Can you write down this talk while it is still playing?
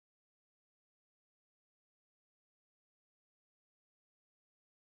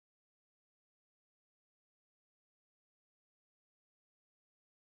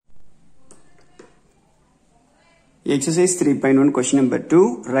Exercise 3.1 question number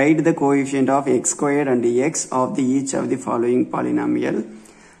 2. Write the coefficient of x squared and x of the each of the following polynomial.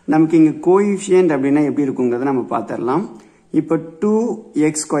 நமக்கு இங்க coefficient அப்படினா எப்படி இருக்கும்ங்கறத நம்ம பார்த்தறலாம். இப்போ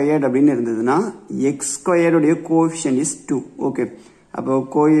 2x squared அப்படினு இருந்ததுனா x squared உடைய coefficient is 2. Okay. அப்போ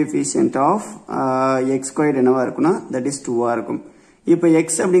coefficient of x squared என்னவா இருக்கும்னா that is 2 ஆ இருக்கும். இப்போ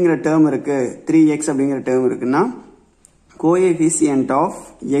x அப்படிங்கற term இருக்கு 3x அப்படிங்கற term இருக்குன்னா coefficient of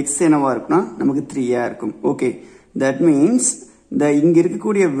x என்னவா இருக்கும்னா நமக்கு 3 ஆ இருக்கும். Okay. That means இங்க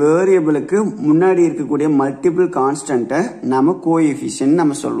இருக்கக்கூடிய வேரியபிளுக்கு முன்னாடி இருக்கக்கூடிய மல்டிபிள் கான்ஸ்டன்ட் நாம கோஎஃபிஷியன்ட்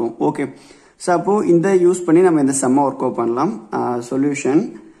நம்ம சொல்லுவோம். ஓகே. சோ அப்போ இந்த யூஸ் பண்ணி நம்ம இந்த சம்ம வொர்க் அவுட் பண்ணலாம். சொல்யூஷன்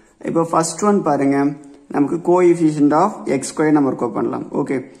இப்போ ஃபர்ஸ்ட் ஒன் பாருங்க. நமக்கு கோஎஃபிஷியன்ட் ஆஃப் x ஸ்கொயர் நம்ம வொர்க் அவுட் பண்ணலாம்.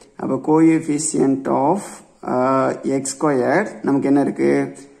 ஓகே. அப்போ கோஎஃபிஷியன்ட் ஆஃப் x ஸ்கொயர் நமக்கு என்ன இருக்கு?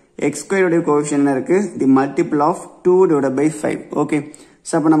 x ஸ்கொயர் உடைய கோஎஃபிஷியன்ட் என்ன இருக்கு? தி multiple of 2 divided by 5. Okay.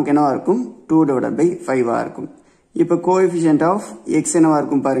 So அப்ப நமக்கு என்னவா இருக்கும்? 2 divided by 5 ஆ இருக்கும். இப்போ கோஎஃபிஷியன்ட் ஆஃப் x என்னவா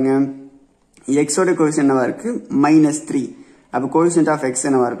இருக்கும் பாருங்க. x ஓட கோஎஃபிஷியன்ட் என்னவா இருக்கு? -3. அப்ப கோஎஃபிஷியன்ட் ஆஃப் x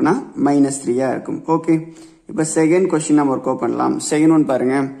என்னவா இருக்குன்னா -3 ஆ இருக்கும். ஓகே. இப்போ செகண்ட் क्वेश्चन நம்ம வொர்க் அவுட் பண்ணலாம். செகண்ட் ஒன்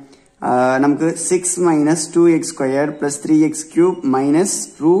பாருங்க. நமக்கு 6 - 2x squared plus 3x cube minus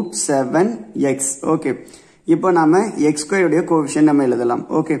 √7x. Okay. இப்போ நாம x squared உடைய கோஎஃபிஷியன்ட் நம்ம எழுதலாம்.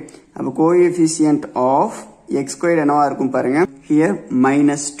 ஓகே. அப்ப கோஎஃபிஷியன்ட் ஆஃப் x squared என்னவா இருக்கும் பாருங்க. Here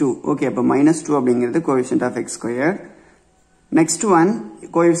 -2. Okay, அப்ப -2 அப்படிங்கிறது coefficient of x squared. Next one,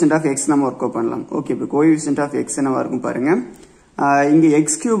 coefficient of x நம்ம work out பண்ணலாம். Okay, இப்ப coefficient of x என்னவா இருக்கும் பாருங்க. இங்க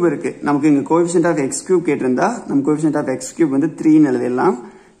x cube இருக்கு. நமக்கு இங்க coefficient of x cube கேட்டிருந்தா நம்ம coefficient of x cube வந்து 3 ன்னு எழுதிடலாம்.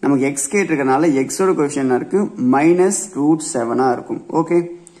 நமக்கு x கேட்டிருக்கனால x ஓட coefficient இருக்கு -√7 ஆ இருக்கும். Okay.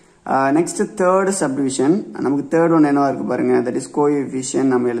 Next third subdivision. நமக்கு third one என்னவா இருக்கு பாருங்க. That is coefficient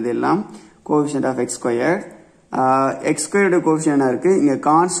நம்ம எழுதிடலாம். Coefficient of x squared. x squared coefficient இருக்கு. இங்க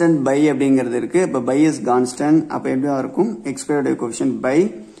கான்ஸ்டன்ட் பை அப்படிங்கிறது இருக்கு. அப்ப பை இஸ் கான்ஸ்டன்ட். அப்ப எப்படியா இருக்கும்? x squared coefficient by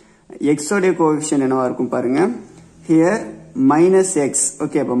x ஓட கோஎஃபிஷியன்ட் என்னவா இருக்கும் பாருங்க. here -x.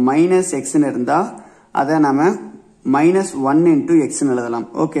 ஓகே. அப்ப -x ன்னு இருந்தா அத நாம -1 into x ன்னு எழுதலாம்.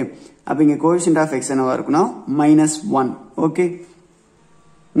 ஓகே. அப்ப இங்க கோஎஃபிஷியன்ட் ஆஃப் x என்னவா இருக்கும்னா -1. ஓகே.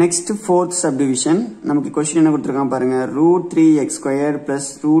 Next fourth subdivision. நமக்கு क्वेश्चन என்ன கொடுத்திருக்கான் பாருங்க. √3x squared plus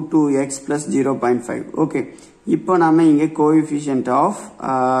 √2x plus 0.5. Okay. இப்போ நாம இங்க coefficient of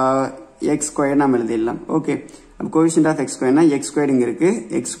x squared நாம எழுதிடலாம். ஓகே. அப்ப coefficient of x squared னா x squared இங்க இருக்கு.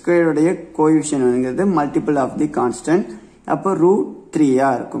 x squared உடைய coefficientங்கிறது multiple of the constant. அப்ப √3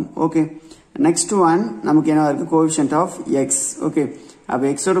 ஆ இருக்கும். ஓகே. Next one நமக்கு என்ன இருக்கு? coefficient of x. ஓகே. அப்ப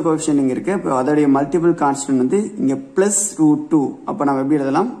x ஓட கோஎஃபிஷியன்ட் இங்க இருக்கு. அப்ப அதோட மல்டிபிள் கான்ஸ்டன்ட் வந்து இங்க +√2. அப்ப நாம எப்படி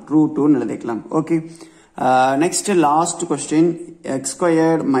எழுதலாம்? √2 ன்னு எழுதிக்கலாம். Okay. Next last question. x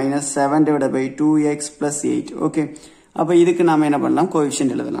squared minus 7 divided by 2x plus 8. Okay. அப்ப இதுக்கு நாம என்ன பண்ணலாம்?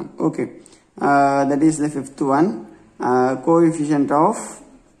 கோஎஃபிஷியன்ட் எழுதலாம். Okay. That is the fifth one. Coefficient of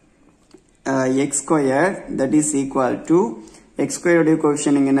x squared that is equal to x squared உடைய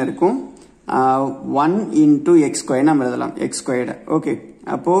கோஎஃபிஷியன்ட் இங்க என்ன இருக்கும்? 1 into x squared நாம எழுதலாம். x squared. Okay.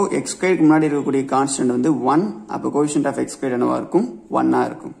 அப்போ x squared க்கு முன்னாடி இருக்கக்கூடிய கான்ஸ்டன்ட் வந்து 1. அப்ப கோஎஃபிஷியன்ட் ஆஃப் x squared என்னவா இருக்கும்? 1 ஆ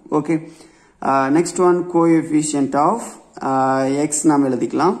இருக்கும். Okay. Next one, coefficient of x நாம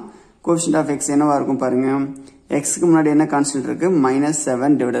எழுதிக்கலாம். coefficient of x என்னவா இருக்கும் பாருங்க. x க்கு முன்னாடி என்ன கான்ஸ்டன்ட் இருக்கு?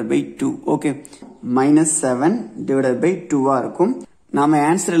 -7 divided by 2. Okay. -7 divided by 2 ஆ இருக்கும். நாம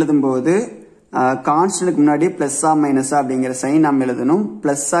ஆன்சர் எழுதும்போது கான்ஸ்டன்ட்க்கு முன்னாடி பிளஸ்ஸா மைனஸா அப்படிங்கிற சைன் நாம எழுதணும்.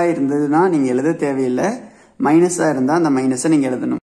 பிளஸ்ஸா இருந்ததுன்னா நீங்க எழுத தேவையில்லை. மைனஸா இருந்தா அந்த மைனஸை நீங்க எழுதணும்.